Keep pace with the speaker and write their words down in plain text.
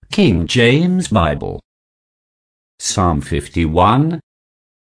King James Bible. Psalm 51.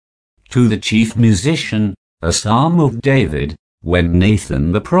 To the chief musician, a psalm of David, when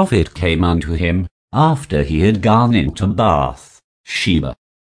Nathan the prophet came unto him, after he had gone into Bath-sheba.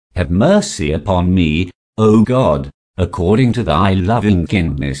 Have mercy upon me, O God, according to thy loving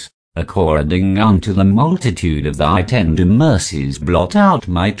kindness, according unto the multitude of thy tender mercies blot out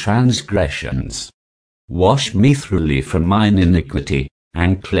my transgressions. Wash me thoroughly from mine iniquity,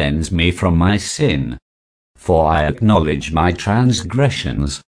 and cleanse me from my sin. For I acknowledge my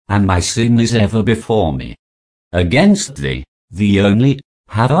transgressions, and my sin is ever before me. Against thee, thee only,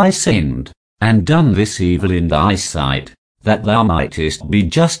 have I sinned, and done this evil in thy sight, that thou mightest be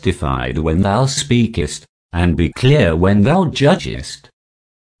justified when thou speakest, and be clear when thou judgest.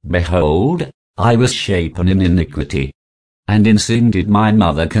 Behold, I was shapen in iniquity, and in sin did my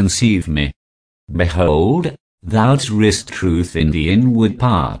mother conceive me. Behold, thou didst truth in the inward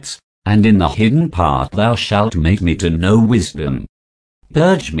parts, and in the hidden part thou shalt make me to know wisdom.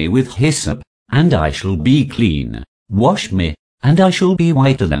 Purge me with hyssop, and I shall be clean. Wash me, and I shall be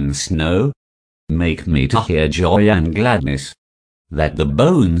whiter than snow. Make me to hear joy and gladness, that the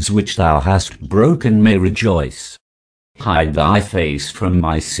bones which thou hast broken may rejoice. Hide thy face from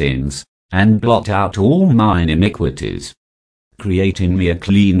my sins, and blot out all mine iniquities. Create in me a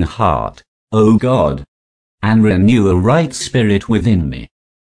clean heart, O God, and renew a right spirit within me.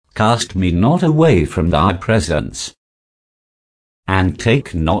 Cast me not away from thy presence, and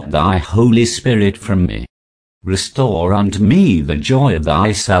take not thy Holy Spirit from me. Restore unto me the joy of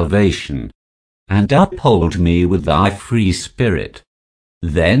thy salvation, and uphold me with thy free spirit.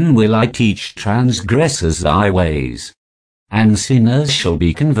 Then will I teach transgressors thy ways, and sinners shall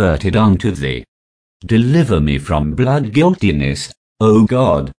be converted unto thee. Deliver me from blood guiltiness, O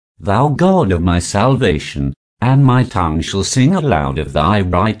God, thou God of my salvation, and my tongue shall sing aloud of thy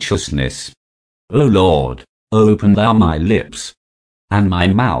righteousness. O Lord, open thou my lips, and my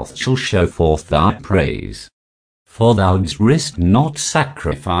mouth shall show forth thy praise. For thou didst not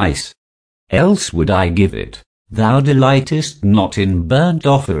sacrifice, else would I give it. Thou delightest not in burnt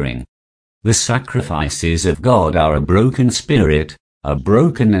offering. The sacrifices of God are a broken spirit, a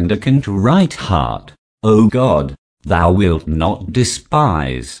broken and a contrite heart, O God, thou wilt not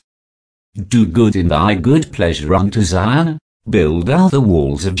despise. Do good in thy good pleasure unto Zion, build thou the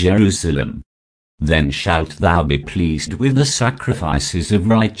walls of Jerusalem. Then shalt thou be pleased with the sacrifices of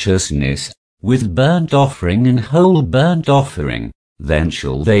righteousness, with burnt offering and whole burnt offering. Then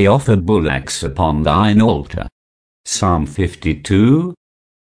shall they offer bullocks upon thine altar. Psalm 52.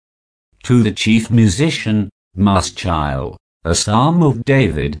 To the chief musician, Maschil, a psalm of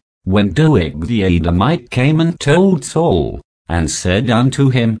David, when Doeg the Edomite came and told Saul, and said unto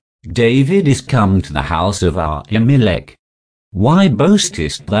him, David is come to the house of Ahimelech. Why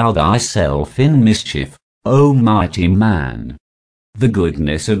boastest thou thyself in mischief, O mighty man? The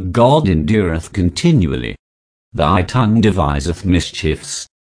goodness of God endureth continually. Thy tongue deviseth mischiefs.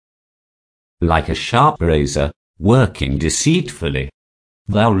 Like a sharp razor, working deceitfully.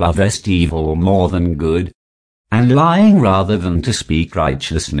 Thou lovest evil more than good, and lying rather than to speak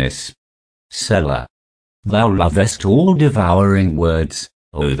righteousness. Selah. Thou lovest all devouring words,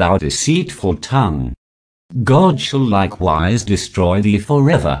 O thou deceitful tongue. God shall likewise destroy thee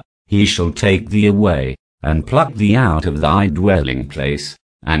forever. He shall take thee away, and pluck thee out of thy dwelling place,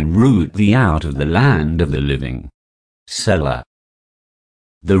 and root thee out of the land of the living. Selah.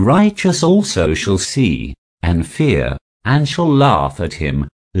 The righteous also shall see, and fear, and shall laugh at him.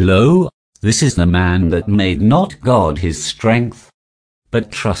 Lo, this is the man that made not God his strength, but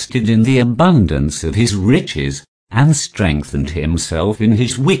trusted in the abundance of his riches, and strengthened himself in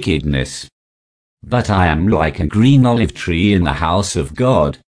his wickedness. But I am like a green olive tree in the house of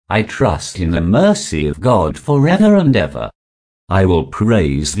God. I trust in the mercy of God forever and ever. I will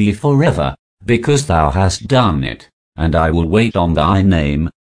praise thee forever, because thou hast done it, and I will wait on thy name,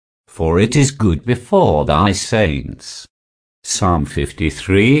 for it is good before thy saints. Psalm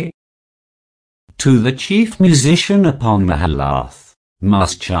 53. To the chief musician upon Mahalath,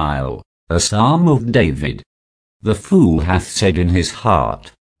 Maschil, a psalm of David. The fool hath said in his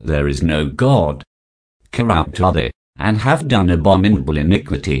heart, There is no God. Corrupt are they, and have done abominable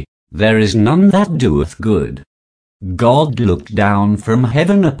iniquity. There is none that doeth good. God looked down from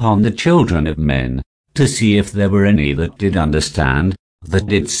heaven upon the children of men, to see if there were any that did understand, that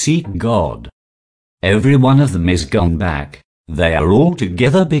did seek God. Every one of them is gone back, they are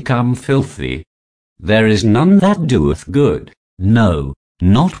altogether become filthy. There is none that doeth good, no,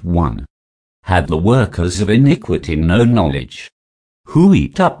 not one. Have the workers of iniquity no knowledge? Who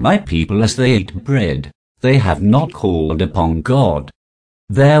eat up my people as they ate bread? They have not called upon God.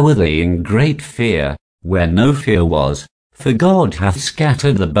 There were they in great fear, where no fear was, for God hath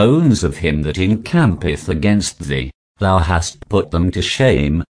scattered the bones of him that encampeth against thee. Thou hast put them to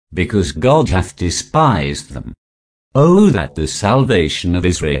shame, because God hath despised them. O that the salvation of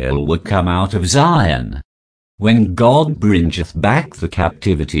Israel were come out of Zion! When God bringeth back the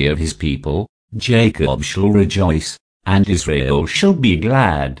captivity of his people, Jacob shall rejoice, and Israel shall be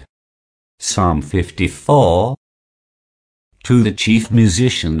glad. Psalm 54. To the chief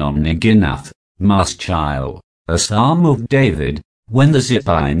musician on Neginoth, Maschil, a psalm of David, when the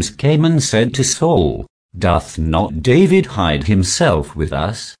Ziphims came and said to Saul, Doth not David hide himself with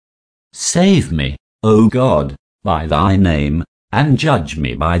us? Save me, O God, by thy name, and judge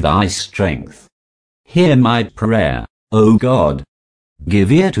me by thy strength. Hear my prayer, O God.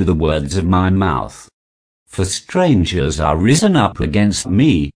 Give ear to the words of my mouth. For strangers are risen up against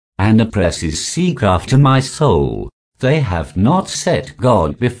me, and oppressors seek after my soul. They have not set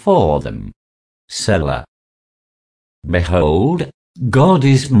God before them. Selah. Behold, God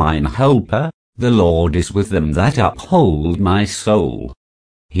is mine helper, the Lord is with them that uphold my soul.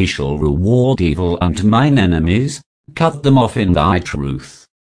 He shall reward evil unto mine enemies, cut them off in thy truth.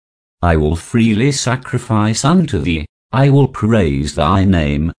 I will freely sacrifice unto thee, I will praise thy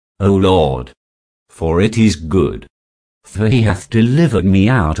name, O Lord. For it is good. For he hath delivered me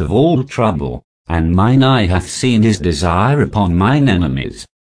out of all trouble, and mine eye hath seen his desire upon mine enemies.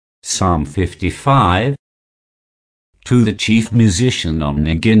 Psalm 55. To the chief musician on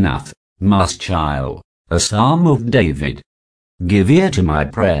Neginoth, Maschil, a psalm of David. Give ear to my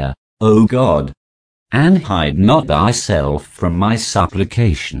prayer, O God, and hide not thyself from my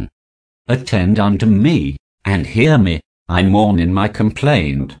supplication. Attend unto me, and hear me, I mourn in my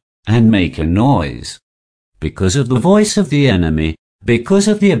complaint, and make a noise. Because of the voice of the enemy, because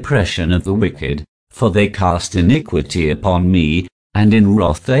of the oppression of the wicked, for they cast iniquity upon me, and in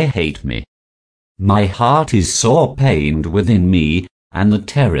wrath they hate me. My heart is sore pained within me, and the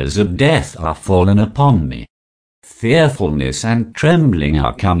terrors of death are fallen upon me. Fearfulness and trembling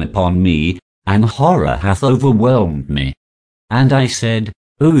are come upon me, and horror hath overwhelmed me. And I said,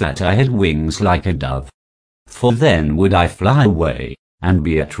 O that I had wings like a dove! For then would I fly away, and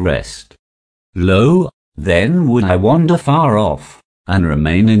be at rest. Lo, then would I wander far off, and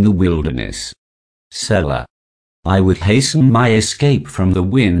remain in the wilderness. Selah. I would hasten my escape from the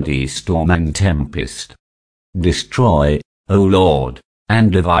windy storm and tempest. Destroy, O Lord,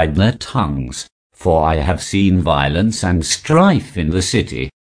 and divide their tongues, for I have seen violence and strife in the city.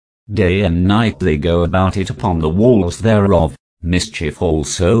 Day and night they go about it upon the walls thereof, mischief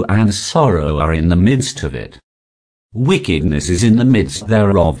also and sorrow are in the midst of it. Wickedness is in the midst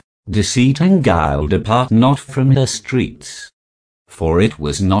thereof, deceit and guile depart not from her streets. For it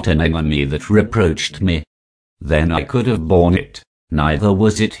was not an enemy that reproached me. Then I could have borne it, neither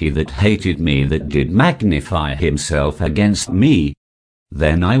was it he that hated me that did magnify himself against me.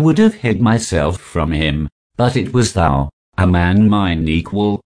 Then I would have hid myself from him, but it was thou, a man mine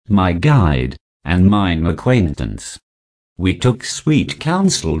equal, my guide, and mine acquaintance. We took sweet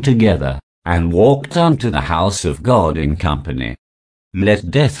counsel together, and walked unto the house of God in company.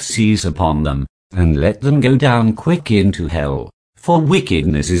 Let death seize upon them, and let them go down quick into hell, for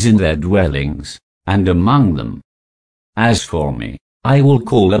wickedness is in their dwellings, and among them. As for me, I will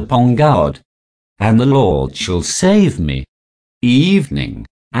call upon God, and the Lord shall save me. Evening,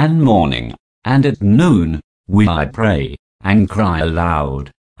 and morning, and at noon, will I pray, and cry aloud,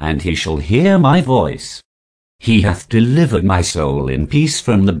 and he shall hear my voice. He hath delivered my soul in peace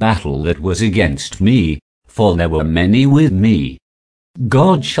from the battle that was against me, for there were many with me.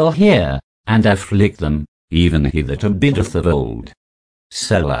 God shall hear, and afflict them, even he that abideth of old.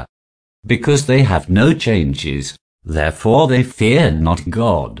 Selah. Because they have no changes, therefore they fear not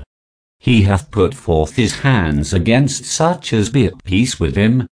God. He hath put forth his hands against such as be at peace with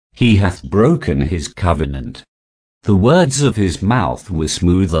him, he hath broken his covenant. The words of his mouth were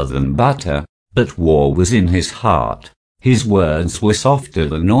smoother than butter, but war was in his heart. His words were softer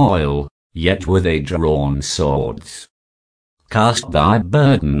than oil, yet were they drawn swords. Cast thy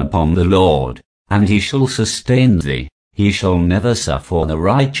burden upon the Lord, and he shall sustain thee. He shall never suffer the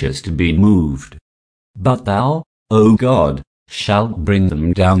righteous to be moved. But thou, O God, shalt bring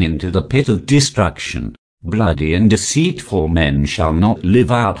them down into the pit of destruction. Bloody and deceitful men shall not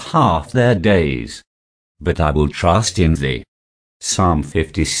live out half their days. But I will trust in thee. Psalm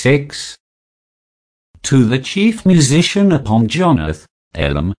 56. To the chief musician upon Jonath,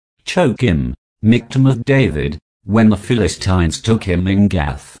 Elam, Chokim, Michtam of David, when the Philistines took him in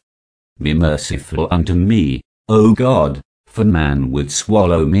Gath. Be merciful unto me, O God, for man would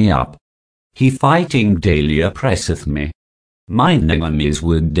swallow me up. He fighting daily oppresseth me. Mine enemies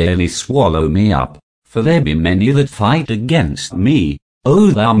would daily swallow me up, for there be many that fight against me,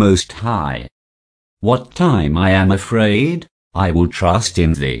 O thou Most High. What time I am afraid, I will trust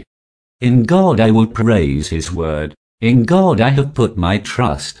in thee. In God I will praise his word, in God I have put my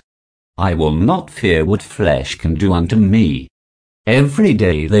trust. I will not fear what flesh can do unto me. Every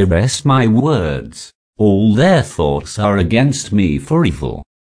day they wrest my words, all their thoughts are against me for evil.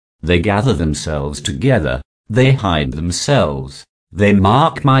 They gather themselves together, they hide themselves, they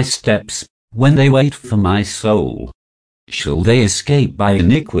mark my steps, when they wait for my soul. Shall they escape by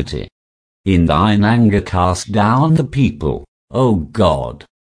iniquity? In thine anger cast down the people, O God.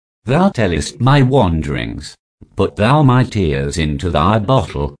 Thou tellest my wanderings, put thou my tears into thy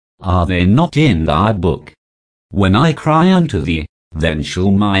bottle, are they not in thy book? When I cry unto thee, then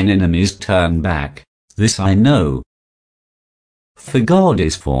shall mine enemies turn back, this I know. For God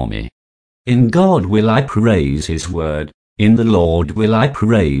is for me. In God will I praise his word, in the Lord will I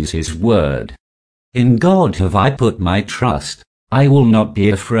praise his word. In God have I put my trust, I will not be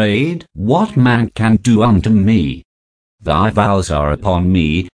afraid what man can do unto me. Thy vows are upon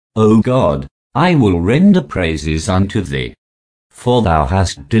me, O God, I will render praises unto thee. For thou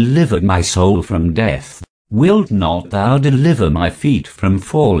hast delivered my soul from death, wilt not thou deliver my feet from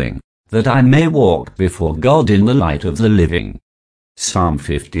falling, that I may walk before God in the light of the living. Psalm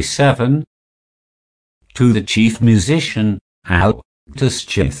 57. To the chief musician,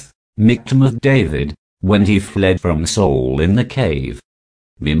 Alptuschith, victim of David, when he fled from Saul in the cave.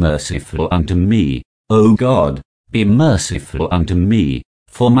 Be merciful unto me, O God, be merciful unto me,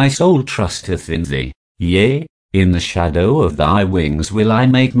 for my soul trusteth in thee. Yea, in the shadow of thy wings will I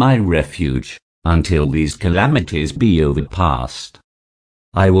make my refuge, until these calamities be overpast.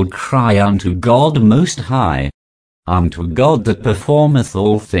 I will cry unto God Most High, unto God that performeth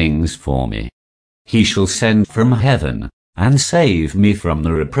all things for me. He shall send from heaven, and save me from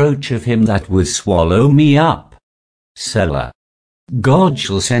the reproach of him that would swallow me up. Selah. God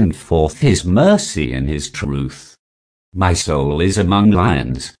shall send forth his mercy and his truth. My soul is among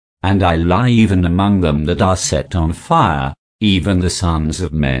lions, and I lie even among them that are set on fire, even the sons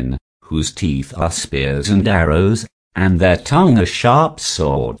of men, whose teeth are spears and arrows, and their tongue a sharp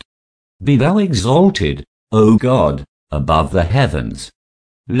sword. Be thou exalted, O God, above the heavens.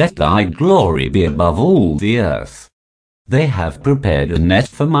 Let thy glory be above all the earth. They have prepared a net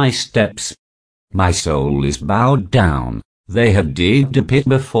for my steps. My soul is bowed down, they have digged a pit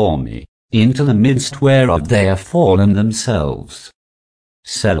before me, into the midst whereof they have fallen themselves.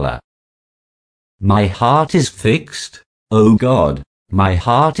 Selah. My heart is fixed, O God, my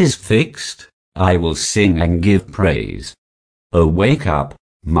heart is fixed, I will sing and give praise. Awake up,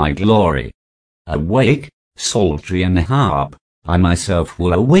 my glory. Awake, psaltery and harp, I myself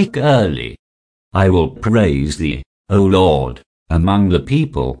will awake early. I will praise thee, O Lord, among the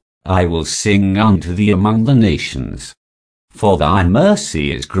people, I will sing unto thee among the nations. For thy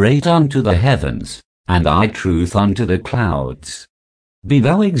mercy is great unto the heavens, and thy truth unto the clouds. Be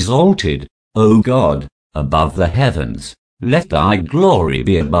thou exalted, O God, above the heavens, let thy glory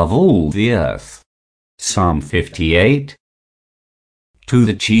be above all the earth. Psalm 58. To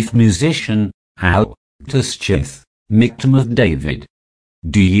the chief musician, Alptuschith, victim of David.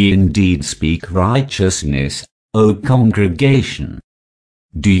 Do ye indeed speak righteousness, O congregation?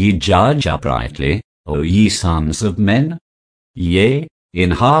 Do ye judge uprightly, O ye sons of men? Yea,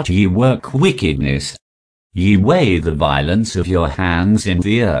 in heart ye work wickedness. Ye weigh the violence of your hands in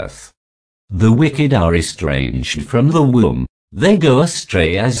the earth. The wicked are estranged from the womb, they go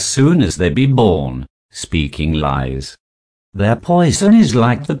astray as soon as they be born, speaking lies. Their poison is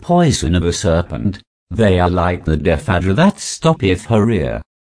like the poison of a serpent, they are like the deaf adder that stoppeth her ear,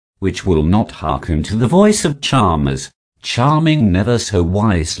 which will not hearken to the voice of charmers, charming never so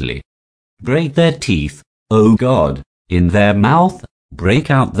wisely. Break their teeth, O God, in their mouth, break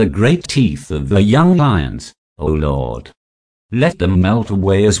out the great teeth of the young lions, O Lord. Let them melt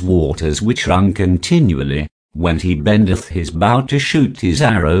away as waters which run continually, when he bendeth his bow to shoot his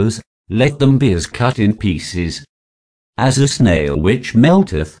arrows, let them be as cut in pieces. As a snail which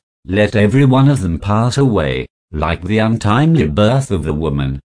melteth, let every one of them pass away, like the untimely birth of the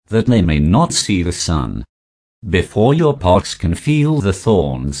woman, that they may not see the sun. Before your pots can feel the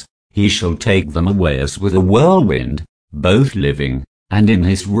thorns, he shall take them away as with a whirlwind, both living, and in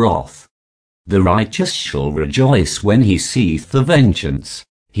his wrath. The righteous shall rejoice when he seeth the vengeance,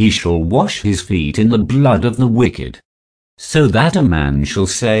 he shall wash his feet in the blood of the wicked. So that a man shall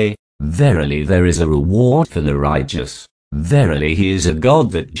say, Verily there is a reward for the righteous, verily he is a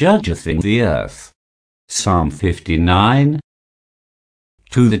God that judgeth in the earth. Psalm 59.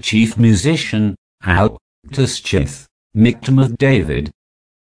 To the chief musician, Alptuschith, victim of David.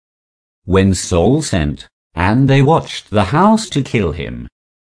 When Saul sent, and they watched the house to kill him.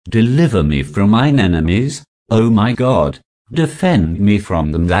 Deliver me from mine enemies, O my God, defend me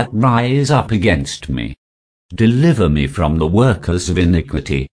from them that rise up against me. Deliver me from the workers of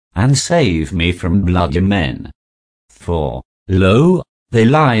iniquity, and save me from bloody men. For, lo, they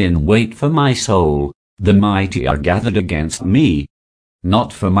lie in wait for my soul, the mighty are gathered against me.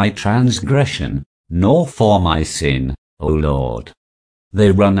 Not for my transgression, nor for my sin, O Lord.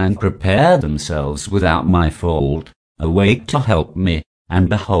 They run and prepare themselves without my fault, awake to help me, and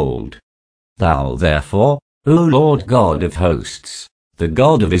behold. Thou therefore, O Lord God of hosts, the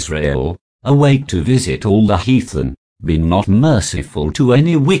God of Israel, awake to visit all the heathen, be not merciful to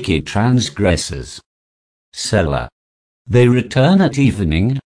any wicked transgressors. Selah. They return at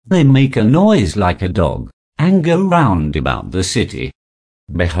evening, they make a noise like a dog, and go round about the city.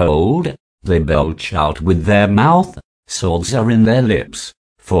 Behold, they belch out with their mouth, swords are in their lips,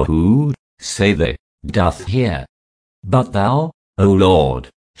 for who, say they, doth hear? But thou, O Lord,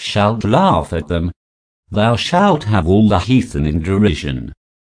 shalt laugh at them. Thou shalt have all the heathen in derision.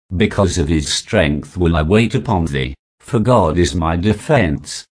 Because of his strength will I wait upon thee, for God is my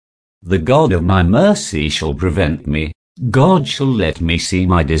defense. The God of my mercy shall prevent me, God shall let me see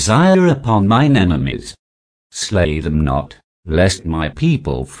my desire upon mine enemies. Slay them not, lest my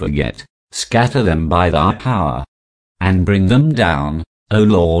people forget, scatter them by thy power, and bring them down, O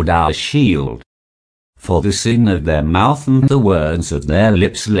Lord our shield. For the sin of their mouth and the words of their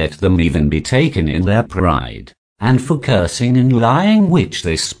lips let them even be taken in their pride, and for cursing and lying which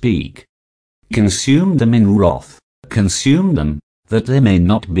they speak. Consume them in wrath, consume them, that they may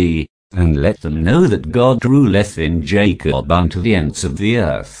not be, and let them know that God ruleth in Jacob unto the ends of the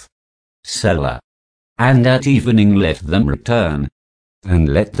earth. Selah. And at evening let them return,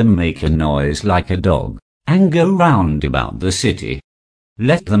 and let them make a noise like a dog, and go round about the city.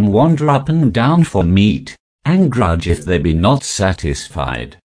 Let them wander up and down for meat, and grudge if they be not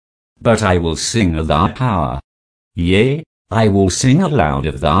satisfied. But I will sing of thy power. Yea, I will sing aloud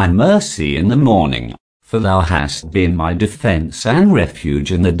of thy mercy in the morning, for thou hast been my defense and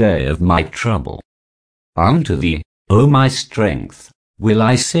refuge in the day of my trouble. Unto thee, O my strength, will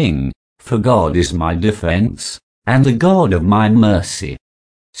I sing, for God is my defense, and the God of my mercy.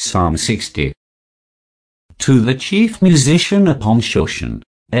 Psalm 60. To the chief musician upon Shushan,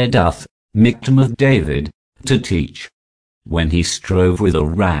 Edoth, victim of David, to teach. When he strove with a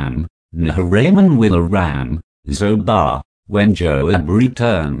ram, Naharaman with a ram, Zobah, when Joab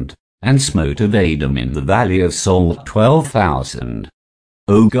returned, and smote of Edom in the valley of Salt 12,000.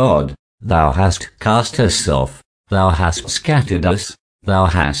 O God, thou hast cast us off, thou hast scattered us, thou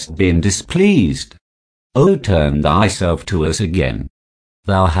hast been displeased. O turn thyself to us again.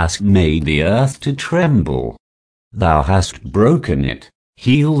 Thou hast made the earth to tremble. Thou hast broken it,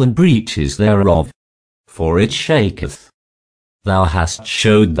 heal the breaches thereof, for it shaketh. Thou hast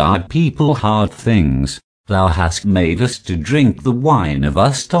showed thy people hard things, thou hast made us to drink the wine of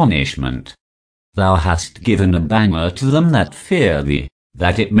astonishment. Thou hast given a banner to them that fear thee,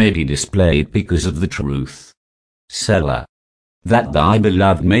 that it may be displayed because of the truth. Selah. That thy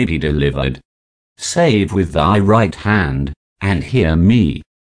beloved may be delivered. Save with thy right hand, and hear me.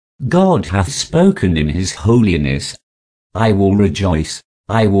 God hath spoken in his holiness. I will rejoice,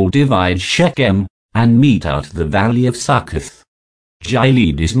 I will divide Shechem, and mete out the valley of Succoth.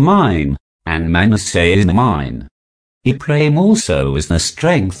 Gilead is mine, and Manasseh is mine. Ephraim also is the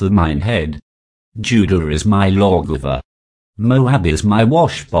strength of mine head. Judah is my lawgiver. Moab is my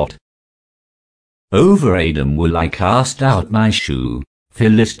washpot. Over Edom will I cast out my shoe.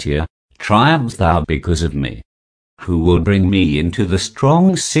 Philistia, triumph thou because of me. Who will bring me into the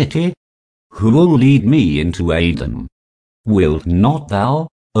strong city? Who will lead me into Edom? Wilt not thou,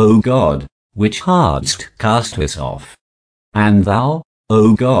 O God, which hadst cast us off? And thou,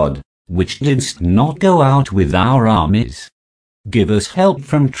 O God, which didst not go out with our armies? Give us help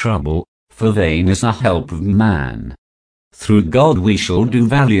from trouble, for vain is the help of man. Through God we shall do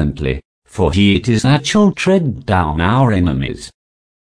valiantly, for he it is that shall tread down our enemies.